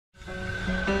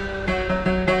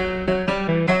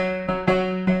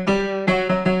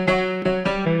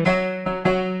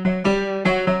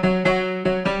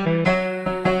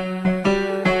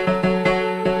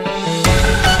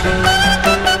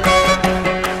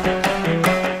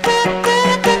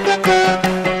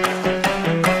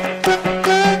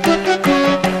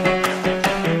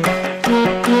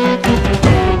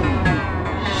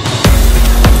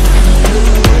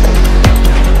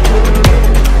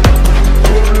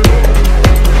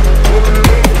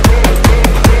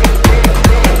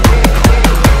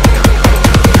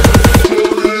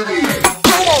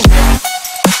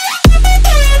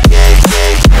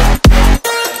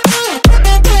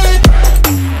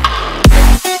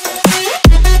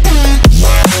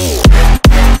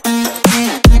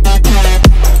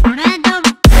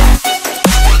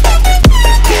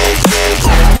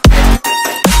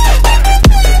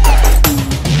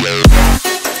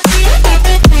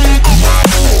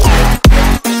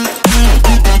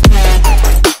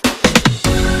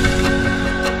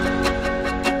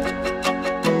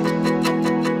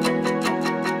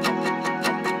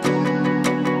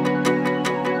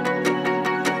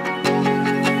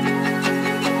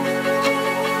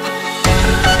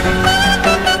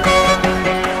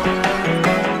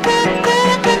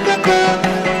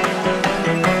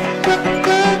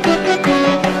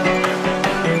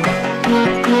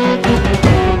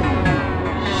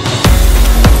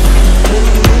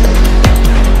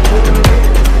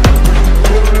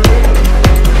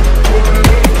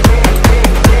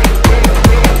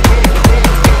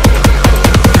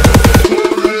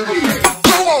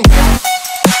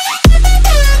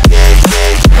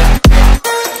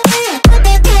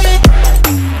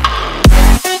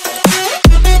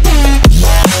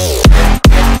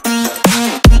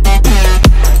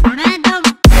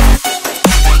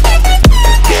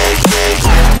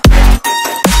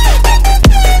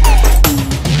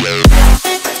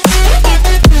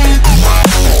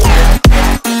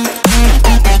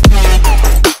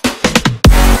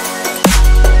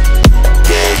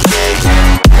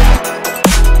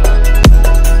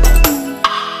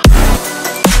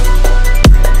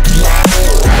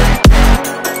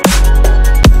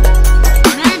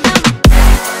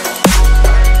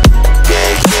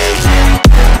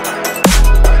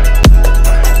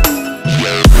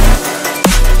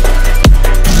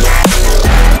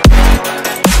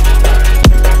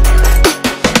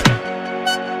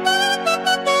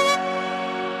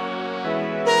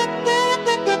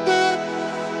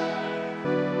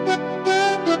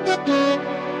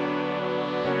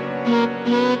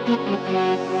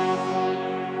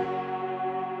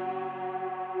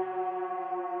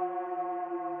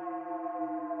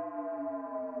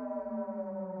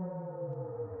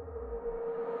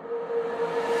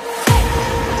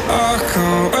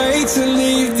to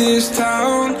leave this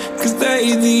town, 'cause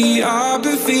lately I've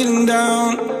been feeling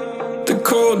down. The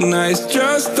cold nights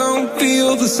just don't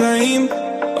feel the same.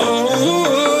 Oh,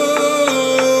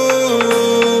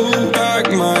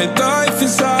 like my life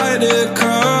inside a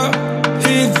car.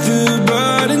 Hit the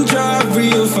button, drive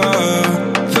real far.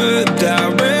 Put that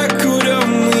record on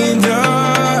me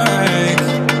like,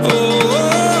 oh,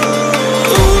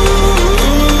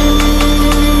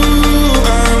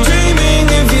 I'm dreaming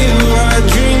of you. I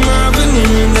dream of a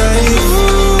new life.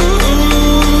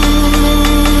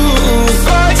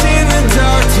 Fight in the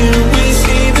dark till we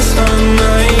see the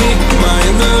sunlight. My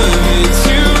love, it's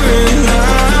you and I.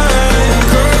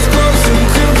 Cross close and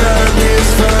could ride this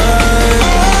fight.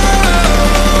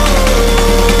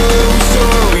 So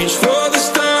reach for the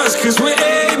stars, 'cause we're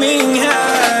aiming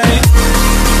high.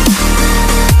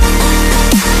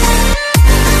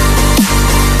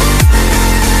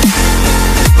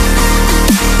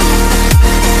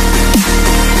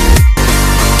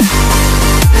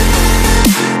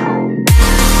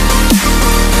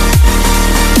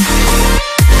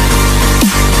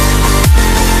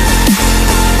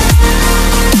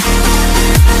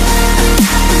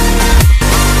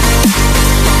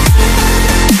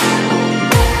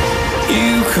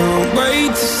 You can't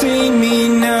wait to see me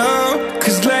now,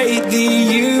 'cause lately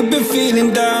you've been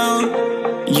feeling down.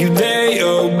 You lay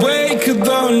awake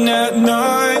alone at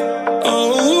night.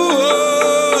 Oh,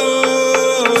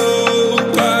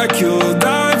 like your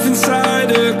life inside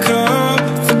a car.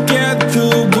 Forget the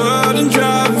world and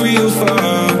drive real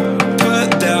far. Put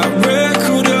that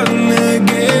record on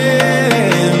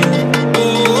again.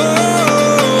 Oh,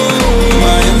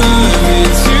 my love,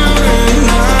 it's you and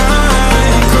I.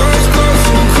 Cross close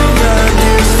and could ride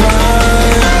this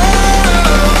fight.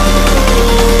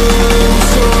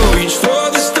 So reach for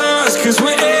the stars, 'cause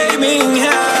we're aiming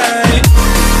high.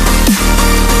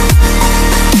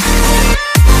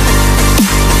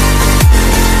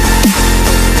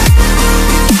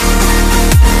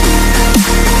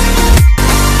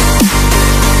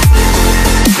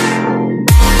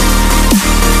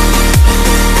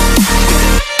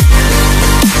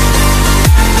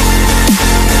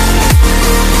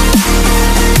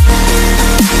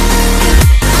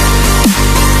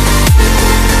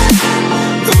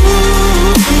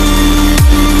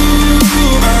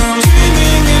 I'm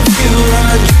dreaming of you.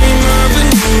 I dream of a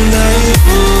new life.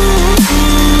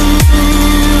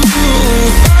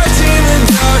 Fight in the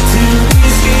dark till we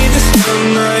see the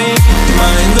sunlight.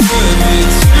 My love,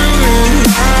 it's you and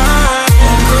I.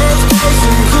 Cross close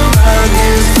and could ride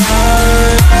this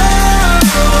fight.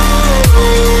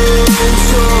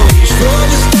 So reach for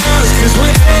the stars, 'cause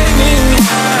we're aiming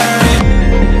high.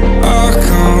 I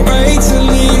can't wait to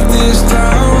leave this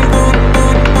town.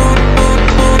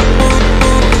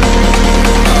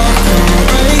 I can't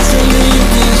wait to leave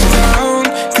this town,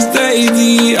 'cause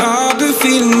lately I've been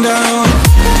feeling down.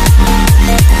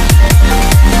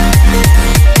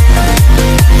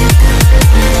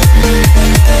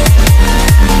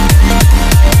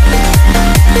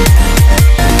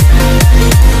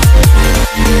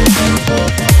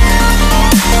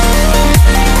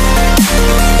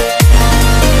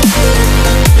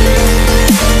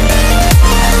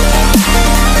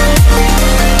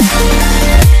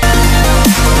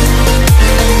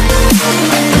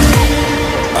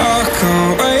 I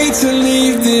can't wait to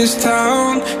leave this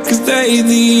town, 'cause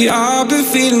lately I've been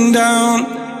feeling down.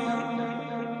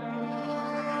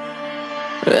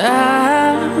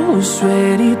 I was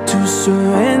ready to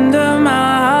surrender my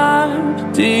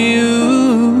heart to you,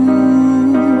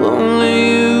 only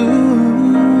you.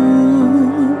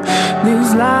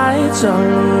 These lights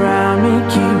all around me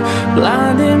keep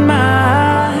blinding my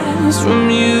eyes from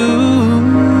you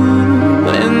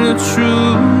and the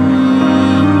truth.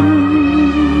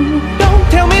 Don't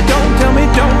tell me, don't tell me,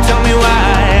 don't tell me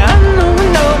why. I know,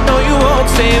 no, no, you won't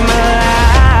save my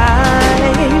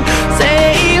life,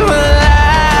 save my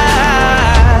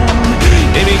life.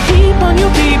 If you keep on,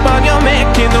 you're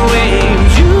making the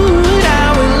waves. You and I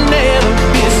will never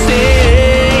be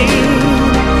safe,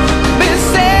 be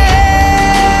safe.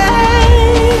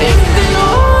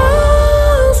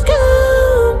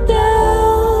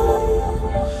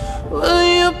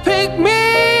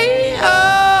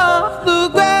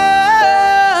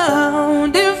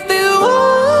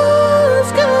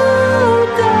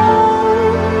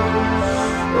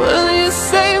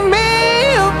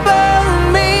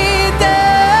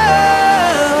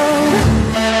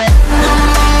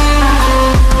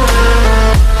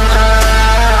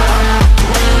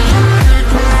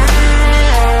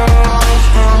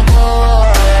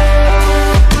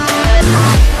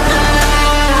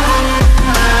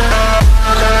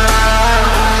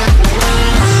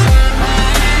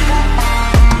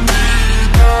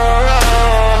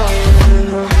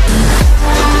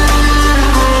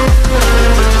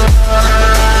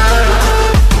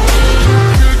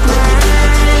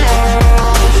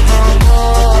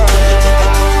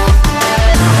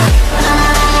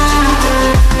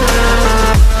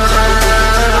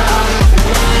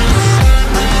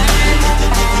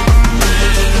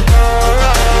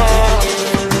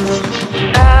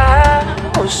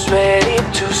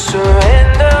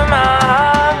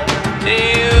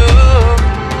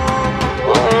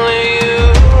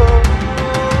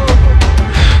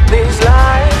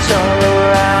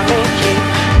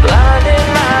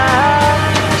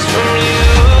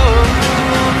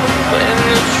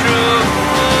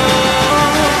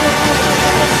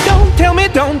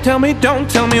 don't tell me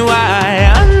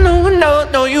why. I know,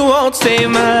 no, you won't save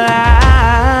my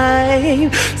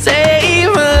life.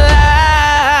 Save my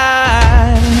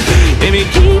life. Baby,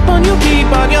 keep on your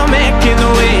making the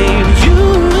waves. You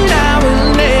and I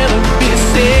will never be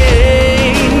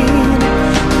saved.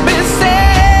 Be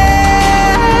saved.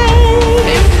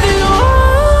 If the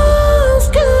walls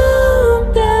come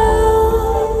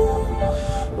down,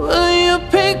 will you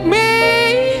pick me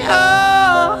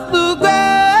off the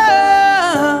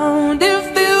ground? If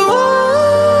the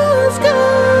walls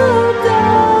come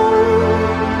down,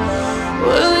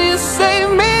 will you save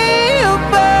me or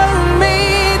burn me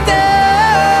down?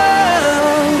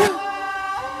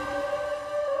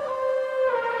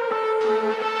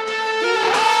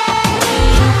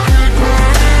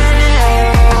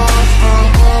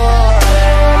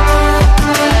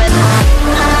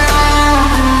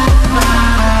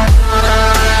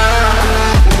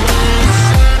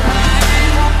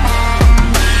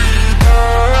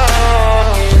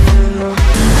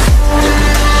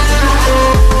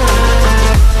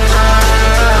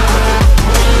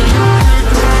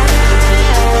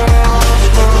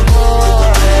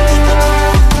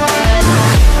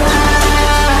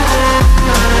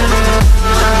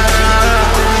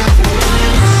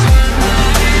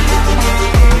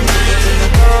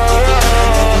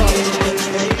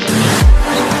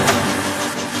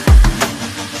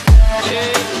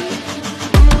 Yeah.